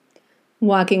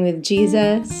walking with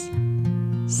Jesus,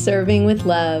 serving with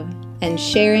love, and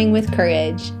sharing with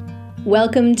courage.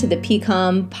 Welcome to the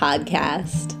PCOM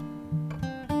podcast.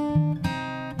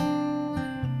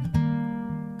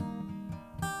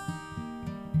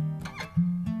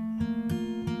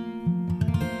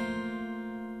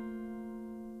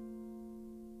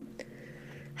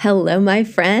 Hello, my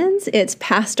friends. It's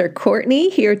Pastor Courtney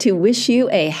here to wish you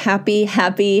a happy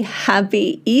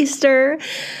Easter.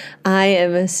 I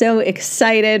am so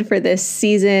excited for this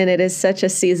season. It is such a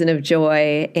season of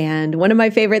joy. And one of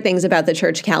my favorite things about the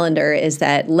church calendar is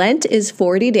that Lent is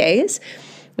 40 days,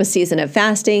 a season of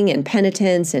fasting and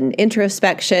penitence and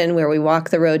introspection where we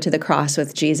walk the road to the cross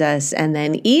with Jesus. And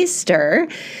then Easter,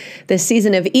 the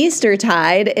season of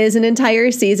Eastertide, is an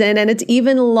entire season, and it's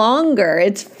even longer.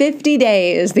 It's 50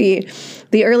 days.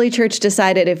 The early church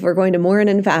decided if we're going to mourn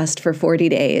and fast for 40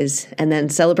 days and then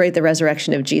celebrate the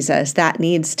resurrection of Jesus, that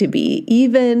needs to be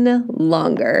even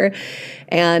longer.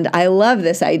 And I love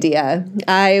this idea.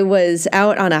 I was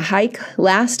out on a hike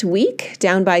last week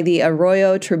down by the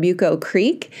Arroyo Trabuco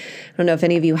Creek. I don't know if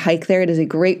any of you hike there. It is a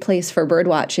great place for bird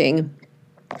watching.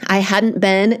 I hadn't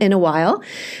been in a while.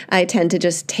 I tend to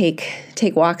just take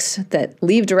walks that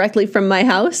leave directly from my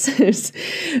house. It's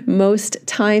most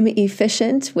time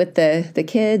efficient with the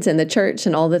kids and the church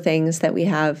and all the things that we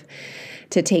have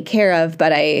to take care of.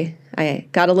 But I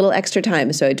got a little extra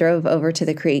time, so I drove over to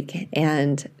the creek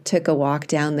and took a walk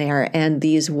down there. And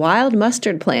these wild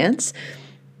mustard plants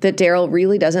that Daryl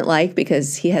really doesn't like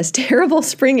because he has terrible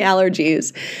spring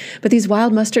allergies. But these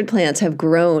wild mustard plants have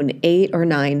grown 8 or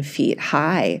 9 feet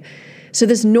high. So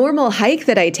this normal hike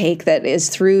that I take that is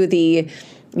through the,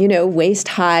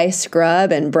 waist-high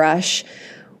scrub and brush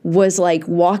was like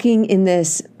walking in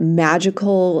this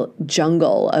magical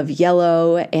jungle of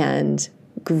yellow and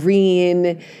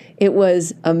green. It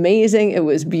was amazing. It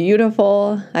was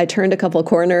beautiful. I turned a couple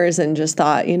corners and just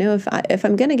thought, if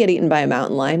I'm going to get eaten by a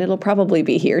mountain lion, it'll probably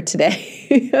be here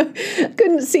today.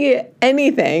 Couldn't see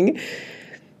anything,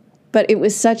 but it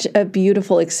was such a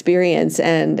beautiful experience.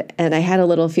 And I had a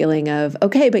little feeling of,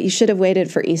 okay, but you should have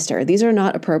waited for Easter. These are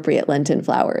not appropriate Lenten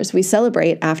flowers. We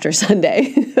celebrate after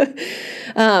Sunday.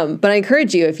 But I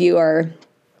encourage you, if you are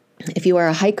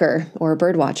a hiker or a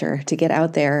bird watcher, to get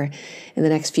out there in the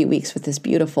next few weeks with this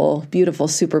beautiful, beautiful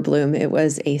super bloom. It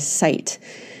was a sight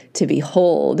to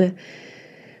behold.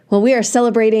 Well, we are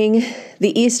celebrating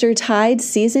the Eastertide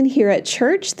season here at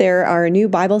church. There are new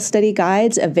Bible study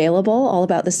guides available all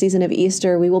about the season of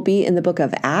Easter. We will be in the book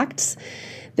of Acts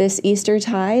this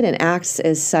Eastertide, and Acts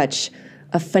is such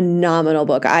a phenomenal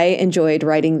book. I enjoyed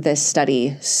writing this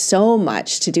study so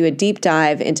much, to do a deep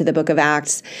dive into the book of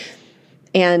Acts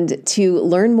and to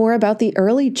learn more about the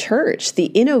early church, the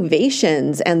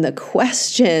innovations and the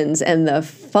questions and the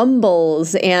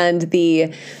fumbles and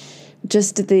the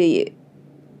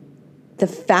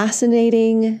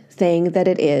fascinating thing that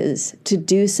it is to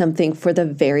do something for the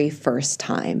very first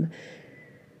time.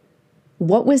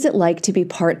 What was it like to be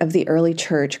part of the early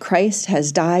church? Christ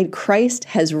has died. Christ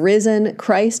has risen.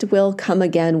 Christ will come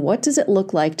again. What does it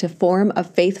look like to form a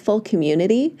faithful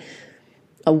community,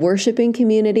 a worshiping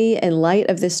community, in light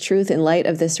of this truth, in light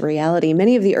of this reality?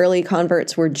 Many of the early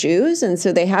converts were Jews, and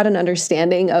so they had an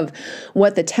understanding of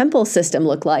what the temple system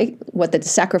looked like, what the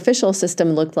sacrificial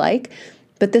system looked like,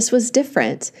 but this was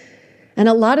different. And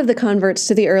a lot of the converts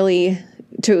to the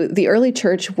early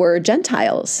church were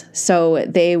Gentiles. So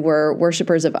they were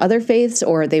worshipers of other faiths,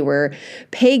 or they were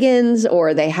pagans,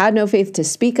 or they had no faith to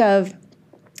speak of.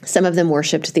 Some of them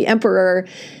worshiped the emperor.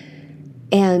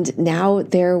 And now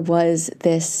there was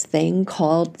this thing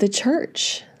called the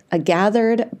church, a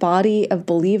gathered body of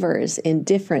believers in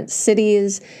different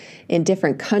cities, in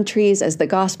different countries, as the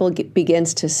gospel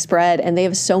begins to spread. And they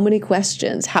have so many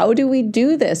questions. How do we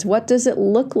do this? What does it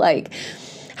look like?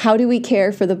 How do we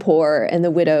care for the poor and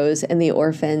the widows and the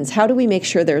orphans? How do we make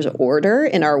sure there's order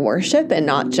in our worship and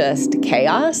not just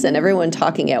chaos and everyone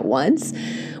talking at once?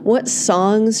 What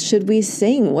songs should we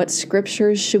sing? What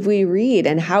scriptures should we read?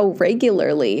 And how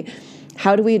regularly?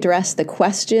 How do we address the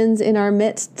questions in our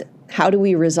midst? How do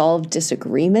we resolve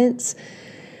disagreements?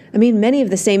 I mean, many of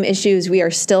the same issues we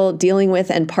are still dealing with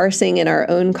and parsing in our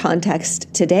own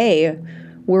context today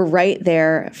were right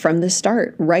there from the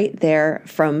start, right there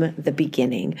from the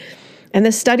beginning. And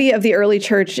the study of the early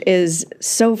church is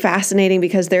so fascinating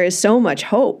because there is so much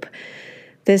hope.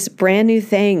 This brand new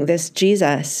thing, this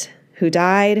Jesus who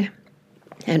died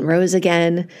and rose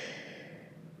again,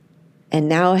 and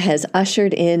now has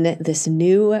ushered in this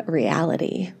new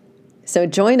reality. So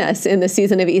join us in the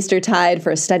season of Eastertide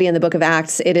for a study in the book of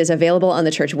Acts. It is available on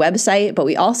the church website, but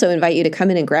we also invite you to come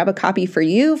in and grab a copy for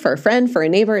you, for a friend, for a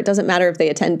neighbor. It doesn't matter if they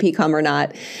attend PCOM or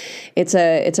not. It's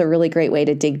a really great way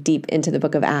to dig deep into the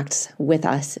book of Acts with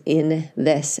us in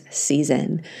this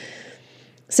season.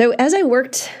 So as I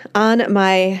worked on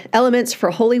my elements for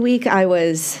Holy Week,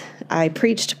 I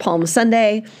preached Palm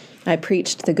Sunday. I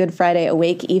preached the Good Friday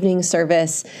Awake evening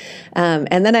service.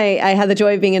 And then I had the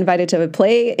joy of being invited to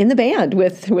play in the band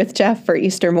with Jeff for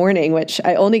Easter morning, which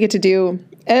I only get to do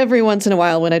every once in a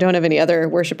while when I don't have any other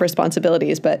worship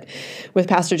responsibilities, but with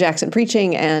Pastor Jackson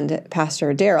preaching and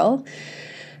Pastor Daryl,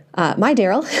 my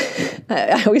Daryl,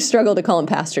 I always struggle to call him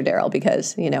Pastor Daryl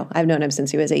because, I've known him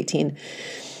since he was 18.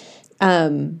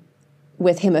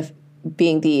 With him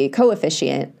being the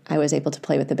co-officiant, I was able to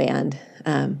play with the band,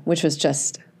 which was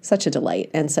just such a delight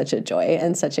and such a joy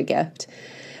and such a gift.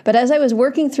 But as I was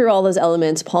working through all those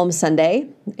elements, Palm Sunday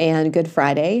and Good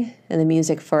Friday and the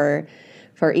music for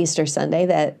Easter Sunday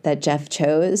that Jeff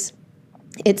chose,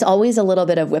 it's always a little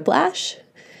bit of whiplash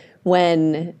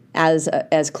when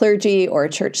as clergy or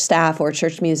church staff or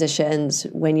church musicians,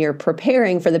 when you're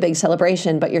preparing for the big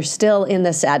celebration, but you're still in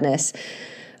the sadness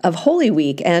of Holy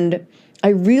Week. And I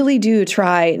really do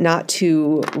try not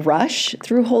to rush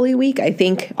through Holy Week. I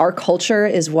think our culture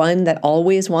is one that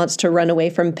always wants to run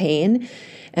away from pain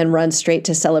and run straight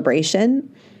to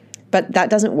celebration. But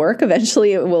that doesn't work.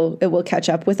 Eventually it will catch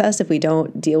up with us if we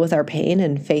don't deal with our pain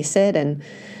and face it and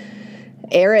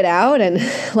air it out and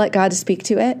let God speak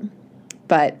to it.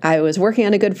 But I was working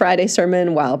on a Good Friday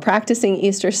sermon while practicing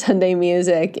Easter Sunday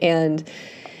music, and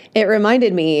it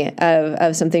reminded me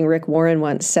of something Rick Warren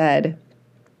once said,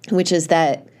 which is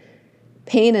that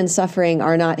pain and suffering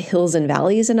are not hills and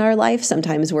valleys in our life.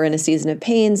 Sometimes we're in a season of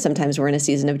pain. Sometimes we're in a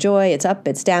season of joy. It's up,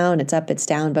 it's down, it's up, it's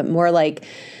down, but more like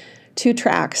two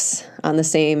tracks on the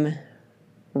same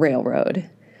railroad.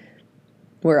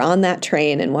 We're on that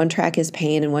train, and one track is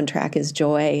pain and one track is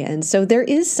joy. And so there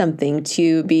is something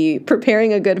to be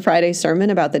preparing a Good Friday sermon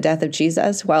about the death of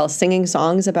Jesus while singing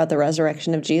songs about the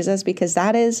resurrection of Jesus, because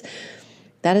that is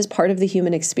part of the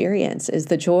human experience, is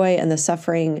the joy and the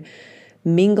suffering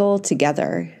mingle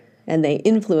together and they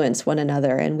influence one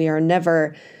another, and we are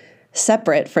never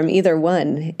separate from either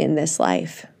one in this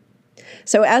life.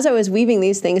 So as I was weaving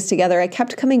these things together, I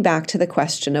kept coming back to the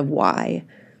question of why.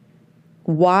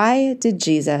 Why did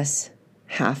Jesus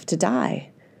have to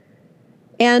die?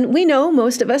 And we know,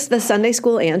 most of us, the Sunday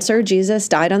school answer: Jesus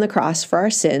died on the cross for our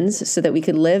sins so that we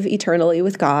could live eternally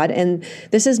with God. And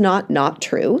this is not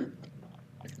true.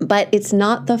 But it's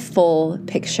not the full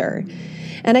picture.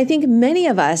 And I think many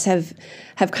of us have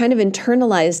kind of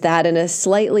internalized that in a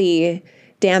slightly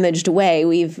damaged way.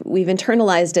 We've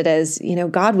internalized it as,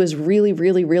 God was really,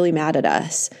 really, really mad at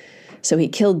us, so he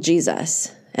killed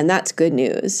Jesus, and that's good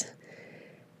news.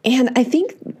 And I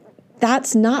think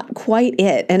that's not quite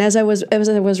it. And as I was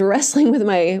wrestling with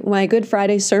my Good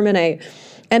Friday sermon, I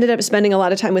ended up spending a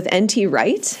lot of time with N.T.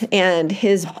 Wright and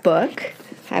his book.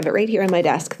 I have it right here on my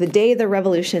desk, The Day the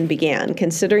Revolution Began,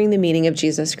 Considering the Meaning of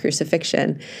Jesus'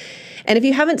 Crucifixion. And if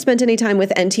you haven't spent any time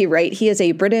with N.T. Wright, he is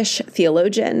a British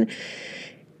theologian,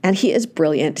 and he is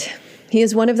brilliant. He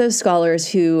is one of those scholars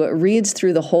who reads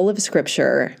through the whole of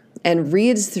Scripture and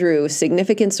reads through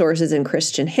significant sources in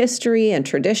Christian history and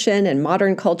tradition and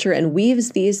modern culture and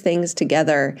weaves these things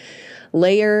together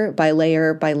layer by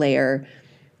layer by layer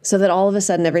so that all of a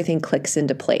sudden everything clicks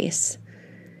into place.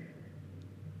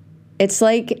 It's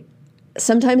like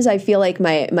sometimes I feel like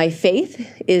my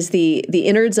faith is the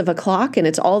innards of a clock, and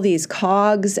it's all these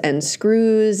cogs and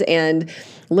screws and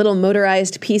little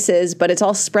motorized pieces, but it's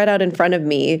all spread out in front of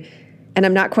me, and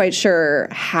I'm not quite sure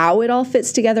how it all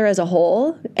fits together as a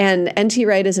whole. And N.T.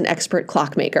 Wright is an expert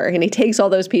clockmaker, and he takes all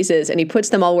those pieces and he puts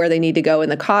them all where they need to go,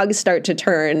 and the cogs start to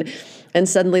turn, and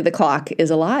suddenly the clock is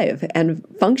alive and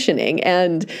functioning.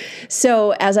 And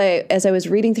so as I was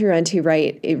reading through N.T.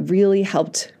 Wright, it really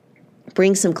helped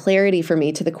bring some clarity for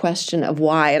me to the question of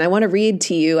why. And I want to read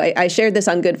to you, I shared this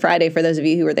on Good Friday for those of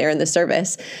you who were there in the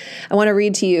service. I want to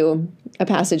read to you a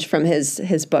passage from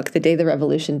his book, The Day the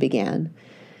Revolution Began,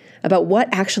 about what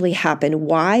actually happened,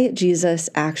 why Jesus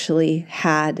actually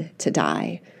had to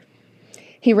die.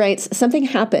 He writes, "Something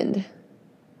happened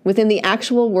within the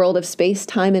actual world of space,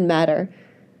 time, and matter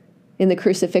in the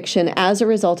crucifixion, as a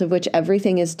result of which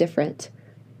everything is different.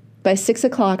 By 6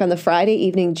 o'clock on the Friday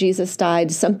evening Jesus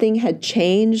died, something had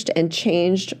changed, and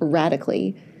changed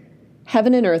radically.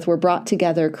 Heaven and earth were brought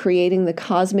together, creating the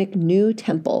cosmic new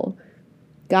temple.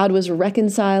 God was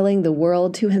reconciling the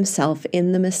world to himself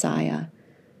in the Messiah.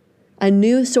 A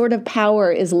new sort of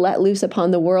power is let loose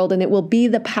upon the world, and it will be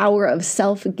the power of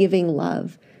self-giving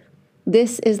love.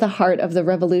 This is the heart of the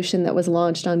revolution that was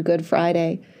launched on Good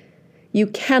Friday. You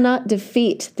cannot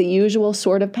defeat the usual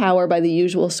sort of power by the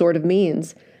usual sort of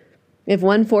means. If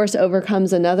one force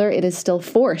overcomes another, it is still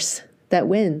force that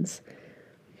wins.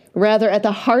 Rather, at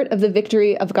the heart of the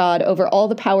victory of God over all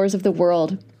the powers of the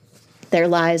world, there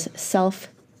lies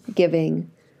self-giving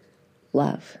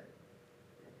love.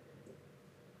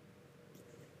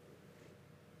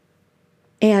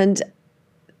 And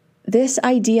this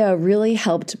idea really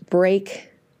helped break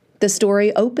the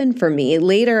story open for me.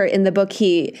 Later in the book,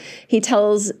 he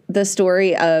tells the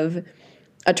story of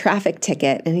a traffic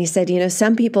ticket. And he said,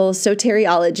 some people's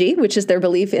soteriology, which is their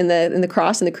belief in the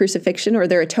cross and the crucifixion, or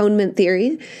their atonement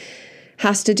theory,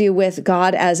 has to do with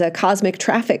God as a cosmic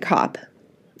traffic cop.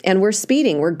 And we're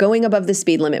speeding. We're going above the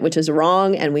speed limit, which is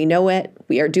wrong, and we know it.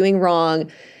 We are doing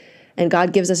wrong. And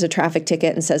God gives us a traffic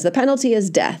ticket and says the penalty is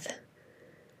death.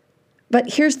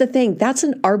 But here's the thing. That's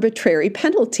an arbitrary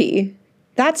penalty.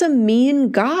 That's a mean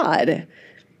God.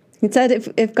 He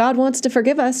said, if God wants to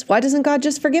forgive us, why doesn't God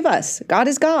just forgive us? God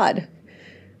is God.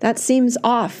 That seems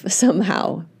off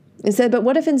somehow. He said, but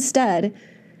what if instead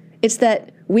it's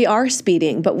that we are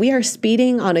speeding, but we are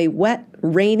speeding on a wet,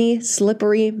 rainy,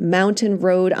 slippery mountain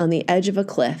road on the edge of a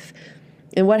cliff?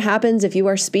 And what happens if you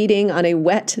are speeding on a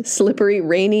wet, slippery,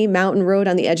 rainy mountain road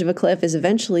on the edge of a cliff is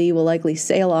eventually you will likely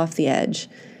sail off the edge.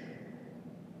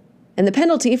 And the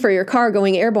penalty for your car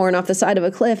going airborne off the side of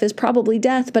a cliff is probably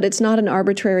death, but it's not an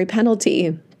arbitrary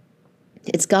penalty.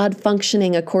 It's God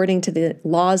functioning according to the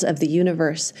laws of the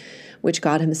universe, which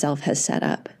God himself has set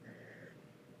up.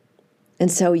 And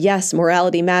so, yes,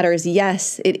 morality matters.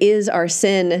 Yes, it is our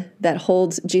sin that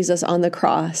holds Jesus on the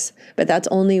cross, but that's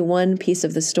only one piece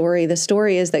of the story. The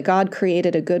story is that God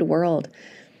created a good world,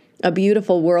 a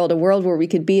beautiful world, a world where we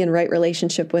could be in right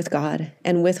relationship with God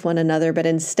and with one another, but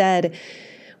instead,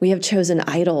 we have chosen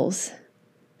idols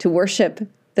to worship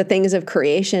the things of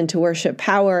creation, to worship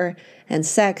power and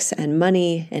sex and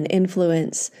money and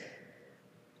influence.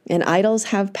 And idols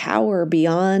have power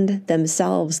beyond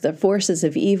themselves, the forces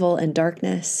of evil and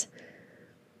darkness.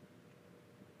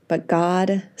 But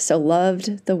God so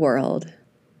loved the world.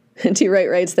 And T. Wright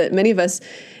writes that many of us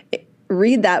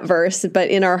read that verse, but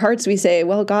in our hearts we say,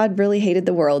 well, God really hated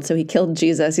the world, so he killed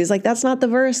Jesus. He's like, that's not the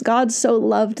verse. God so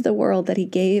loved the world that he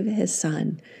gave his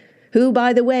son, who,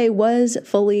 by the way, was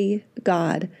fully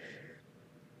God.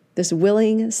 This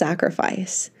willing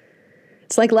sacrifice.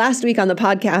 It's like last week on the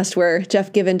podcast where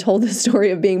Jeff Given told the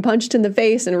story of being punched in the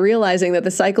face and realizing that the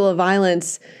cycle of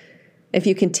violence, if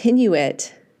you continue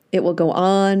it, it will go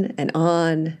on and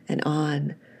on and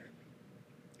on.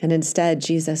 And instead,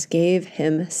 Jesus gave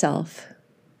himself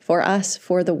for us,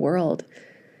 for the world,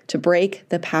 to break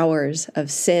the powers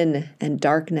of sin and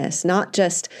darkness, not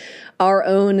just our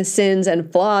own sins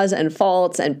and flaws and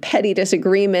faults and petty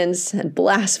disagreements and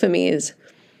blasphemies,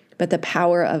 but the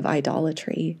power of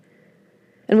idolatry.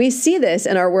 And we see this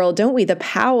in our world, don't we? The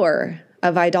power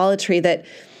of idolatry, that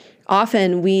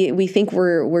often we think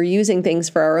we're using things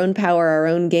for our own power, our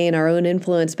own gain, our own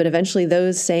influence, but eventually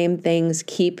those same things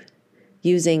keep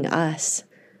using us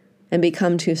and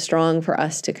become too strong for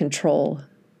us to control.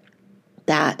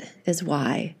 That is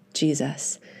why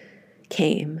Jesus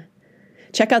came.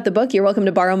 Check out the book. You're welcome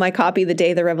to borrow my copy, The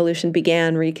Day the Revolution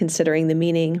Began, Reconsidering the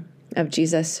Meaning of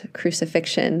Jesus'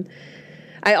 Crucifixion.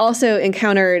 I also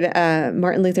encountered a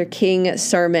Martin Luther King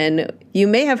sermon. You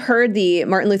may have heard the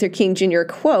Martin Luther King Jr.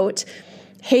 quote,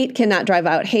 "Hate cannot drive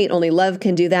out hate, only love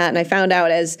can do that." And I found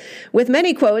out, as with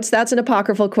many quotes, that's an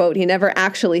apocryphal quote. He never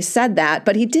actually said that,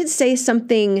 but he did say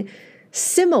something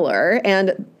similar.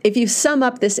 And if you sum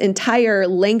up this entire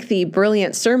lengthy,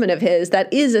 brilliant sermon of his,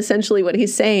 that is essentially what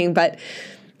he's saying, but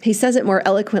he says it more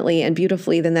eloquently and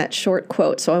beautifully than that short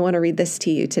quote. So I want to read this to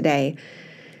you today.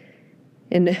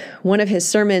 In one of his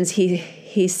sermons,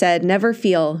 he said, "Never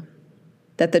feel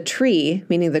that the tree,"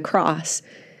 meaning the cross,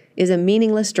 "is a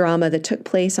meaningless drama that took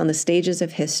place on the stages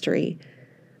of history.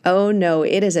 Oh no,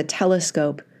 it is a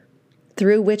telescope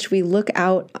through which we look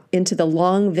out into the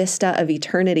long vista of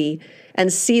eternity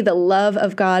and see the love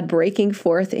of God breaking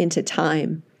forth into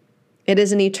time. It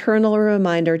is an eternal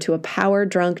reminder to a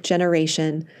power-drunk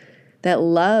generation that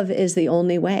love is the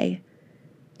only way.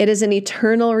 It is an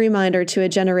eternal reminder to a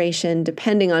generation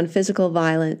depending on physical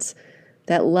violence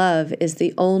that love is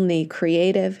the only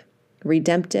creative,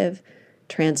 redemptive,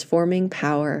 transforming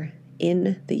power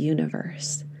in the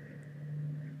universe."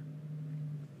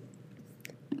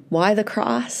 Why the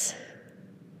cross?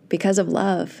 Because of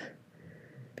love.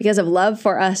 Because of love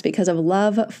for us, because of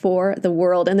love for the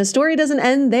world. And the story doesn't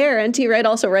end there. N.T. Wright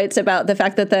also writes about the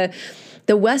fact that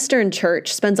The Western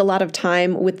Church spends a lot of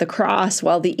time with the cross,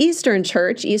 while the Eastern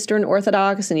Church, Eastern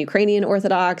Orthodox and Ukrainian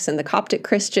Orthodox and the Coptic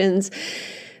Christians,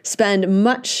 spend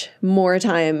much more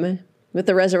time with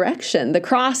the resurrection. The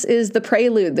cross is the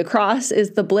prelude. The cross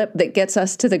is the blip that gets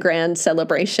us to the grand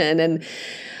celebration. And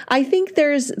I think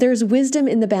there's wisdom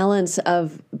in the balance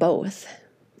of both.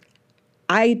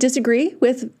 I disagree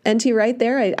with N.T. Wright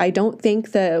there. I don't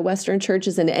think the Western Church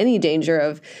is in any danger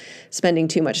of spending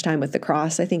too much time with the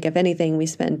cross. I think, if anything, we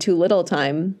spend too little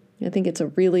time. I think it's a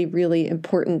really, really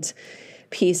important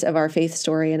piece of our faith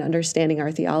story and understanding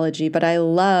our theology. But I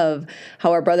love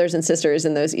how our brothers and sisters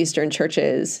in those Eastern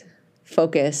churches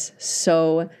focus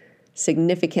so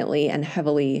significantly and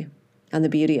heavily on the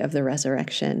beauty of the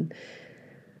resurrection,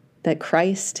 that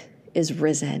Christ is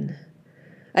risen.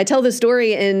 I tell the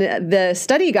story in the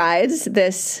study guides,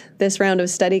 this round of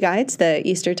study guides, the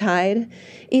Eastertide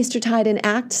in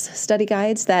Acts study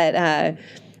guides, that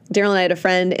Daryl and I had a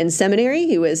friend in seminary.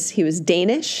 He was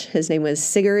Danish. His name was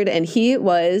Sigurd, and he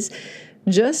was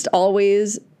just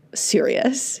always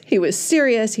serious. He was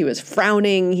serious. He was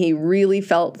frowning. He really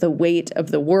felt the weight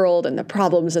of the world and the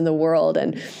problems in the world,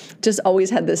 and just always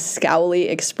had this scowly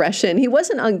expression. He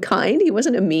wasn't unkind. He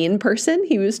wasn't a mean person.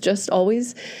 He was just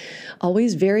always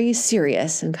very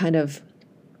serious and kind of,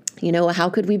 how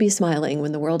could we be smiling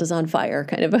when the world is on fire?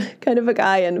 Kind of a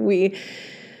guy. And we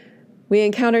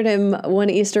encountered him one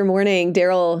Easter morning.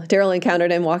 Daryl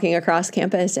encountered him walking across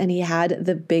campus, and he had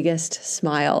the biggest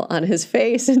smile on his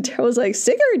face. And Daryl was like,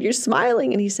 "Sigurd, you're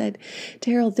smiling." And he said,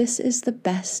 "Daryl, this is the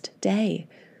best day.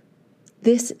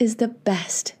 This is the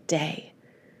best day.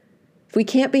 If we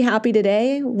can't be happy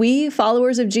today, we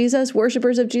followers of Jesus,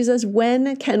 worshipers of Jesus,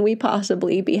 when can we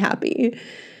possibly be happy?"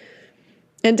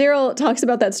 And Daryl talks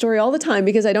about that story all the time,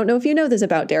 because I don't know if you know this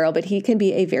about Daryl, but he can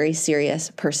be a very serious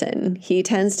person. He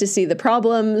tends to see the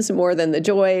problems more than the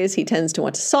joys. He tends to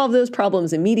want to solve those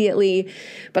problems immediately.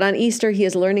 But on Easter, he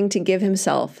is learning to give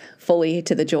himself fully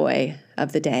to the joy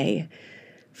of the day,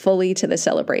 fully to the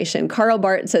celebration. Karl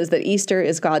Barth says that Easter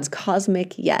is God's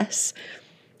cosmic yes.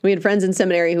 We had friends in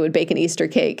seminary who would bake an Easter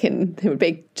cake, and they would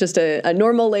bake just a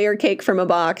normal layer cake from a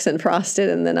box and frost it,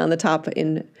 and then on the top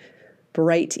in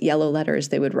bright yellow letters,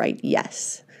 they would write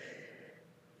yes.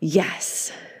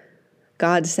 Yes.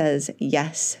 God says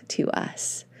yes to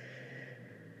us.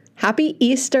 Happy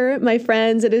Easter, my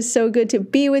friends. It is so good to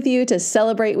be with you, to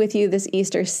celebrate with you this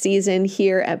Easter season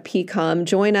here at PCOM.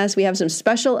 Join us. We have some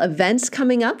special events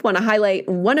coming up. Want to highlight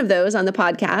one of those on the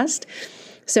podcast.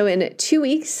 So in 2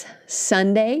 weeks,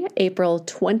 Sunday, April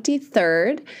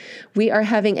 23rd, we are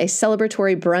having a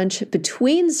celebratory brunch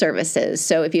between services.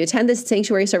 So if you attend this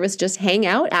sanctuary service, just hang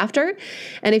out after.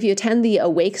 And if you attend the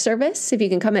awake service, if you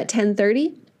can come at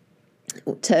 10:30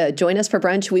 to join us for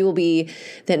brunch, we will be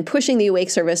then pushing the awake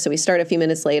service. So we start a few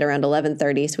minutes late, around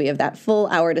 11:30. So we have that full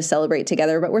hour to celebrate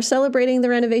together. But we're celebrating the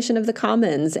renovation of the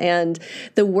Commons and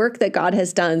the work that God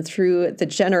has done through the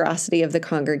generosity of the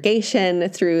congregation,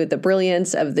 through the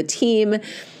brilliance of the team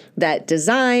that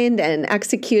designed and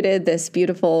executed this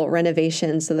beautiful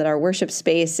renovation, so that our worship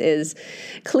space is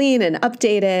clean and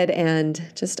updated and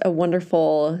just a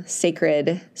wonderful,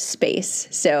 sacred space.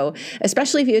 So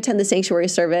especially if you attend the sanctuary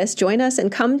service, join us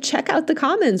and come check out the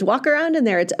Commons. Walk around in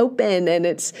there. It's open and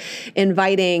it's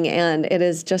inviting, and it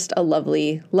is just a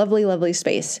lovely, lovely, lovely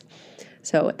space.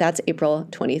 So that's April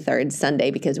 23rd,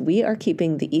 Sunday, because we are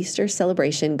keeping the Easter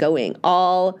celebration going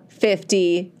all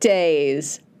 50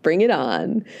 days. Bring it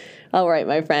on. All right,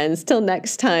 my friends, till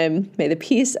next time, may the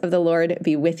peace of the Lord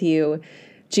be with you.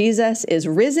 Jesus is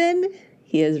risen.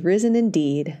 He is risen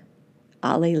indeed.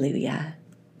 Alleluia.